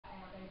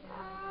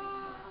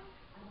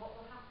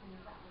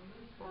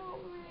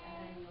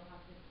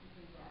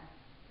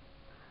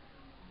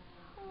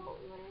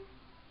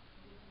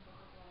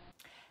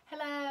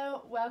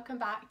welcome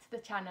back to the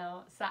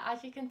channel. So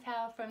as you can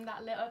tell from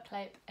that little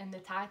clip and the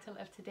title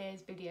of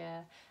today's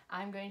video,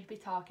 I'm going to be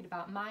talking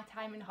about my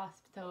time in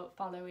hospital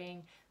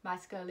following my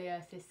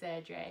scoliosis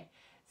surgery.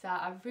 So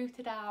I've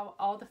rooted out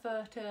all the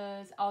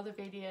photos, all the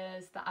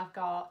videos that I've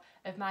got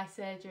of my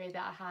surgery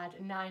that I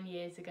had 9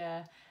 years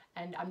ago,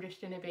 and I'm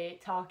just going to be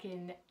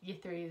talking you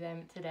through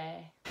them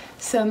today.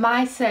 So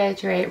my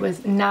surgery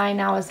was 9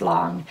 hours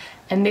long,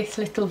 and this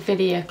little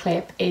video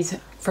clip is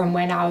from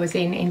when I was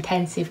in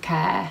intensive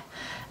care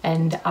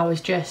and I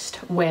was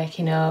just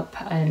waking up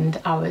and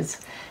I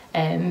was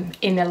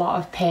in a lot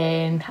of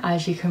pain.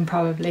 As you can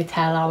probably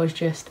tell, I was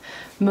just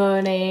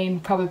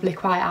moaning, probably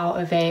quite out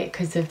of it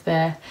because of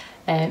the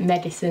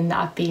medicine that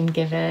I've been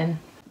given.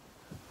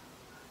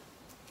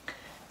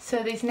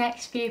 So these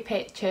next few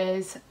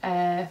pictures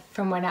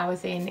from when I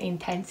was in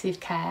intensive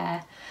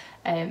care,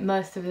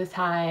 most of the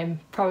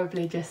time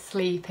probably just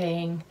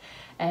sleeping,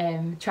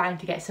 trying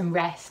to get some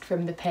rest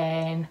from the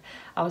pain.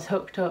 I was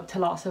hooked up to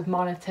lots of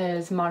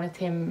monitors,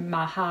 monitoring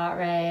my heart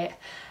rate.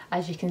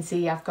 As you can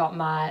see, I've got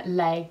my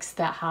legs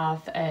that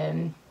have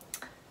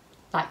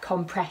like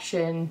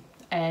compression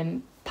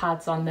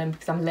pads on them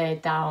because I'm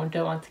laid down,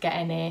 don't want to get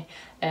any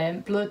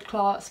blood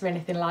clots or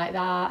anything like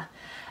that.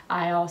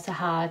 I also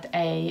had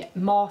a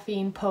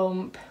morphine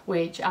pump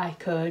which I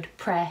could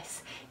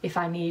press if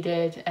I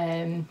needed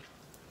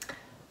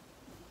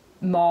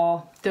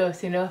more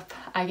dosing up,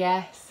 I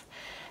guess.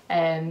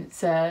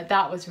 So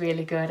that was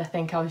really good. I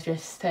think I was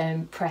just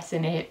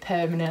pressing it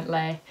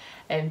permanently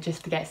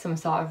just to get some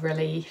sort of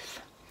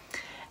relief.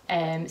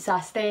 So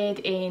I stayed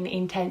in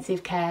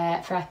intensive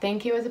care for I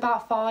think it was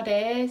about 4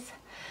 days.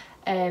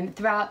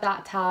 Throughout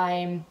that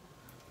time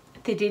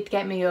they did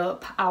get me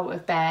up out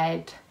of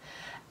bed.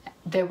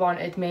 They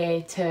wanted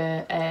me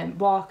to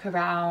walk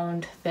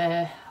around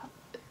the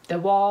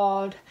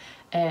ward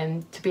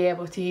to be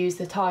able to use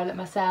the toilet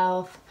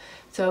myself.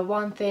 So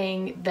one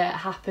thing that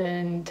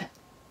happened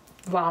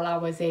while I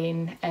was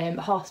in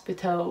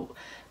hospital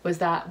was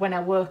that when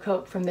I woke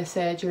up from the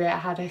surgery I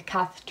had a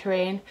catheter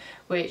in,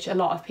 which a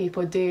lot of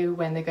people do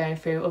when they're going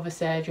through other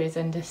surgeries,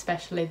 and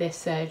especially this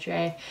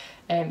surgery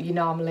you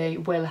normally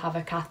will have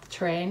a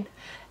catheter in.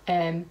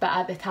 But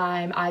at the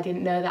time I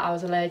didn't know that I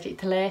was allergic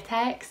to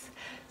latex,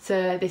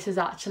 so this was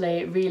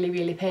actually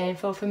really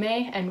painful for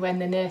me, and when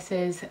the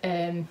nurses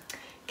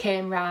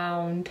came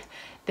round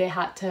they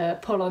had to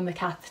pull on the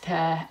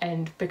catheter,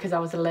 and because I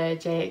was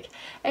allergic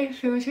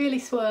everything was really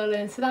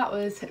swollen, so that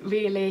was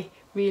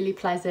really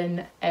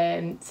pleasant.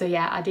 So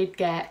yeah, I did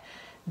get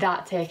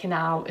that taken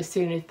out as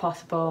soon as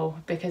possible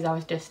because I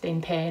was just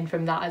in pain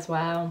from that as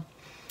well.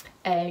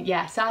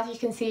 Yeah, so as you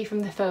can see from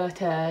the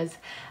photos,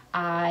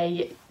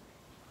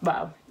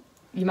 well,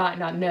 you might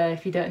not know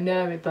if you don't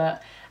know me,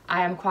 but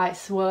I am quite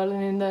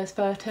swollen in those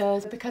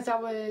photos. Because I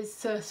was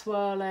so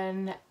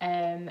swollen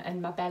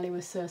and my belly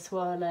was so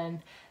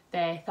swollen,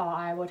 they thought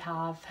I would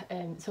have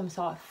some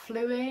sort of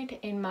fluid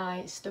in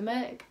my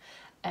stomach,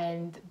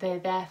 and they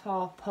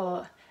therefore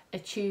put a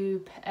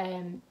tube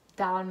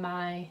down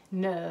my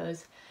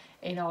nose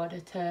in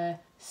order to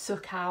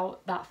suck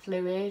out that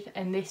fluid,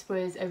 and this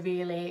was a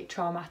really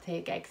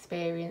traumatic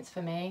experience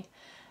for me,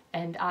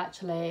 and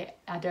actually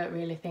I don't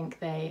really think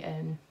they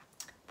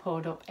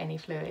poured up any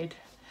fluid,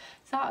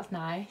 so that was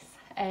nice.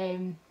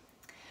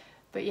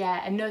 But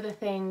yeah, another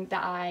thing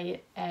that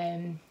I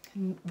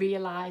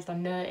realised or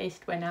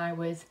noticed when I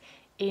was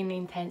in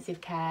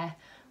intensive care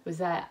was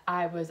that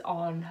I was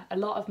on a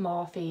lot of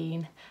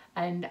morphine,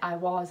 and I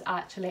was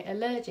actually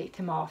allergic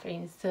to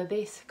morphine, so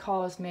this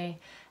caused me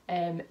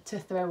to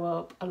throw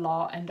up a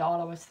lot, and all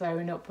I was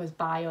throwing up was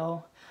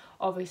bile.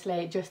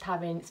 Obviously just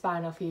having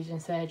spinal fusion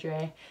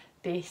surgery,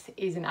 this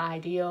isn't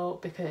ideal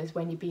because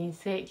when you're being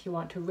sick you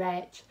want to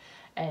retch,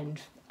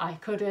 and I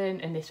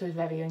couldn't, and this was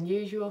very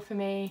unusual for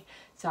me,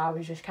 so I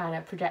was just kind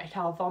of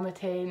projectile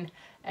vomiting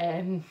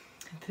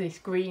this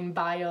green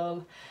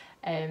bile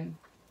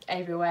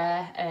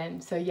everywhere,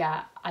 so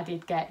yeah, I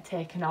did get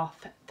taken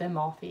off the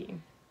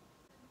morphine.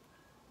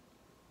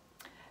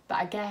 But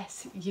I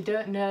guess you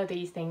don't know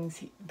these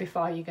things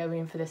before you go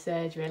in for the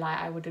surgery. Like,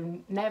 I would have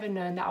never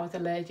known that I was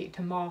allergic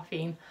to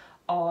morphine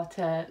or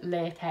to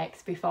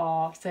latex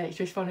before, so it's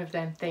just one of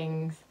them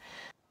things.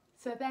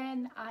 So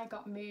then I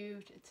got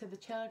moved to the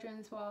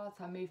children's ward,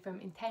 so I moved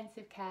from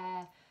intensive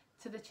care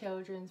to the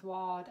children's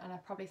ward, and I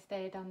probably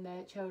stayed on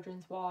the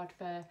children's ward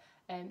for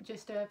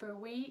just over a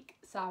week,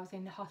 so I was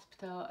in the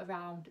hospital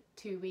around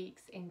 2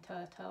 weeks in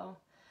total.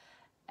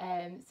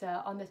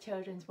 So on the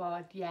children's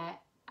ward, yeah,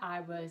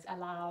 I was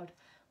allowed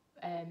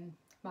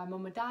my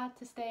mum and dad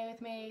to stay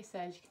with me, so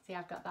as you can see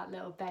I've got that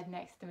little bed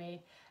next to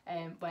me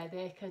where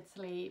they could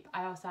sleep.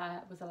 I also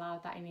was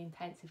allowed that in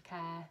intensive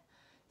care.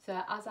 So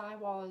as I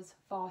was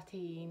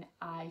 14,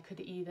 I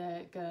could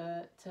either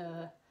go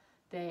to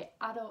the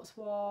adults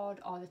ward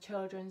or the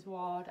children's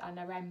ward, and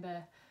I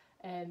remember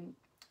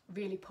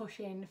really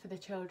pushing for the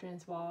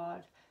children's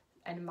ward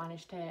and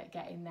managed to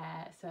get in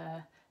there, so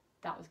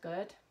that was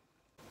good.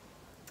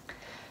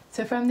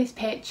 So from this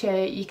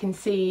picture you can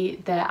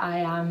see that I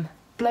am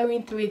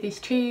blowing through this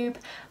tube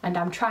and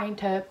I'm trying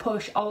to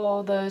push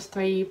all those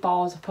 3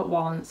 balls up at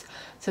once.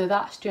 So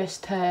that's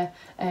just to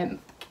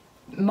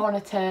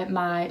monitor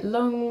my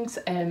lungs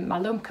and my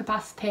lung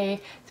capacity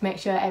to make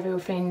sure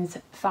everything's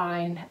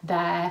fine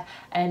there,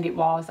 and it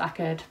was. I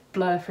could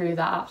blow through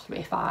that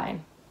absolutely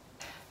fine.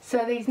 So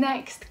these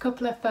next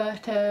couple of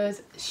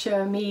photos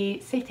show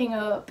me sitting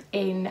up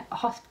in a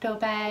hospital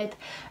bed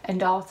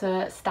and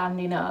also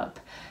standing up.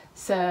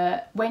 So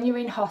when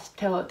you're in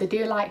hospital, they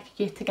do like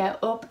you to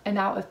get up and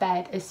out of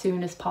bed as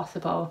soon as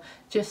possible,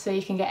 just so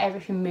you can get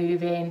everything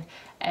moving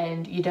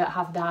and you don't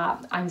have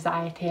that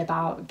anxiety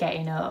about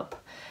getting up.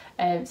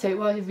 So it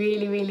was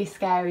really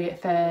scary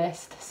at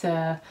first.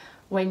 So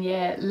when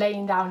you're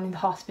laying down in the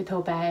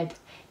hospital bed,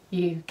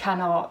 you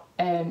cannot,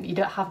 you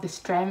don't have the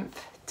strength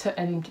to,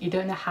 and you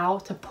don't know how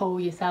to pull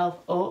yourself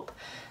up.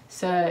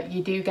 So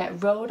you do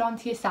get rolled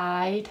onto your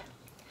side,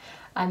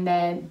 and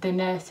then the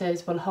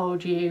nurses will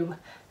hold your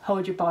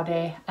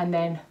body and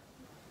then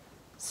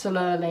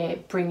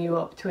slowly bring you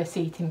up to a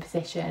seating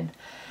position.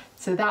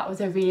 So that was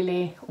a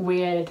really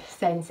weird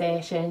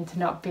sensation to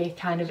not be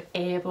kind of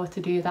able to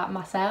do that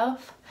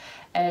myself.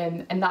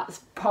 And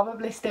that's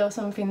probably still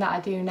something that I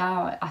do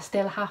now. I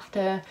still have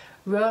to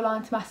roll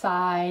onto my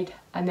side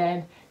and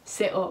then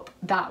sit up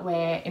that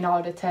way in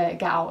order to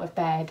get out of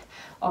bed.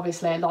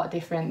 Obviously a lot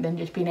different than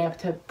just being able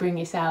to bring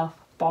yourself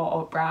bolt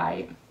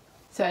upright.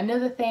 So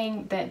another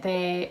thing that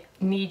they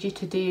need you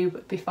to do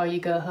before you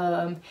go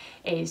home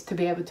is to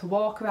be able to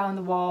walk around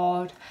the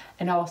ward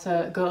and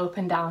also go up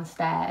and down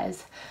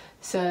stairs.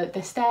 So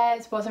the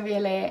stairs wasn't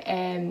really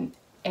an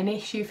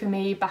issue for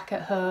me back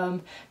at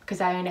home because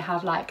I only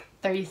have like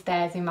 3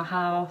 stairs in my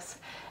house.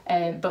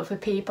 But for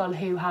people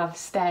who have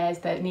stairs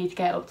that need to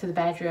get up to the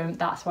bedroom,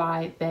 that's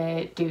why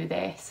they do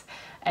this.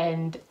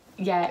 And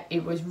yeah,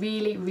 it was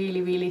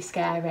really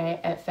scary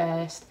at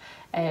first.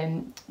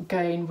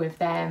 Going with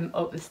them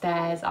up the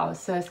stairs, I was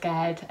so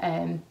scared,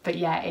 but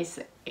yeah,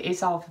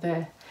 it's all for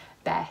the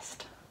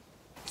best.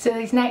 So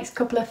these next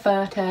couple of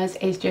photos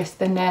is just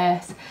the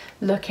nurse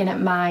looking at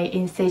my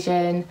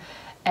incision.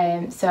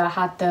 So I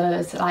had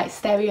those like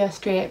stereo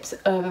strips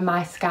over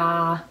my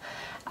scar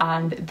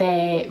and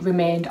they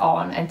remained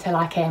on until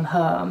I came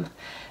home.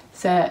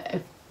 So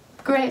a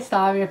great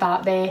story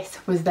about this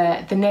was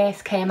that the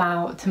nurse came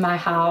out to my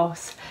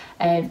house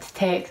to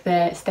take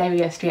the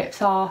stereo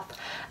strips off,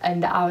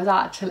 and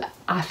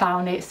I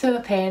found it so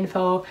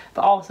painful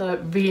but also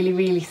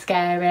really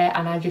scary,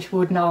 and I just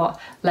would not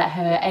let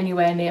her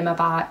anywhere near my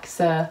back.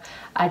 So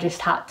I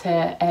just had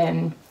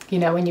to you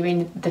know, when you're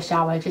in the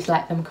shower, just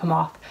let them come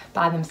off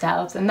by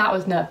themselves, and that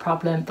was no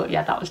problem. But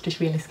yeah, that was just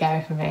really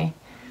scary for me.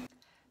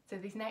 So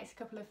these next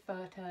couple of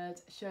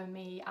photos show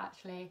me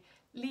actually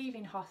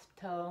leaving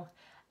hospital,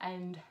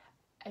 and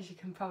as you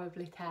can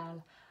probably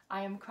tell,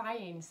 I am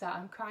crying. So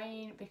I'm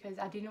crying because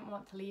I didn't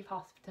want to leave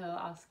hospital.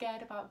 I was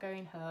scared about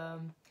going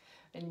home,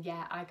 and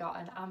yeah, I got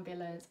an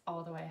ambulance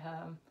all the way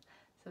home,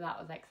 so that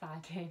was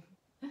exciting.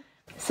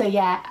 So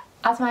yeah,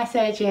 as my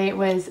surgery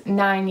was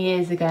 9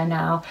 years ago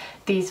now,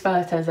 these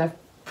photos are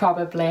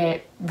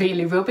probably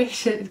really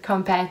rubbish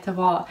compared to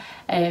what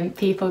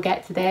people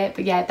get today.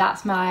 But yeah,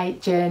 that's my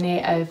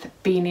journey of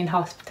being in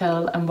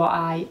hospital and what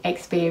I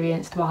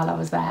experienced while I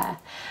was there.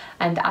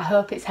 And I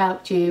hope it's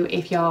helped you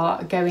if you're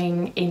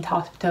going into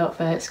hospital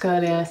for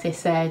scoliosis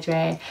surgery.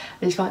 I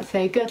just want to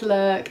say good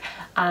luck,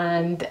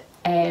 and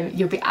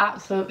you'll be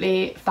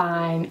absolutely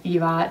fine.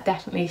 You are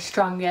definitely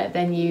stronger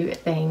than you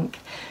think.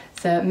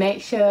 So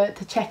make sure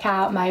to check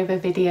out my other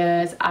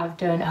videos. I've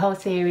done a whole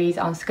series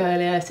on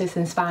scoliosis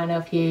and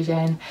spinal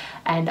fusion,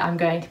 and I'm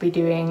going to be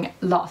doing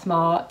lots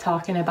more,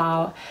 talking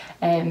about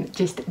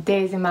just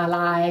days in my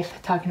life,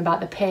 talking about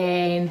the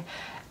pain,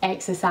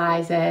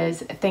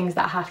 exercises, things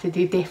that I have to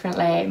do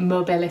differently,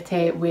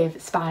 mobility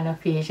with spinal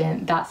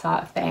fusion, that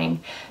sort of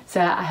thing. So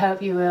I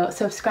hope you will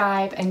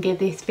subscribe and give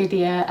this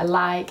video a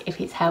like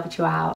if it's helped you out.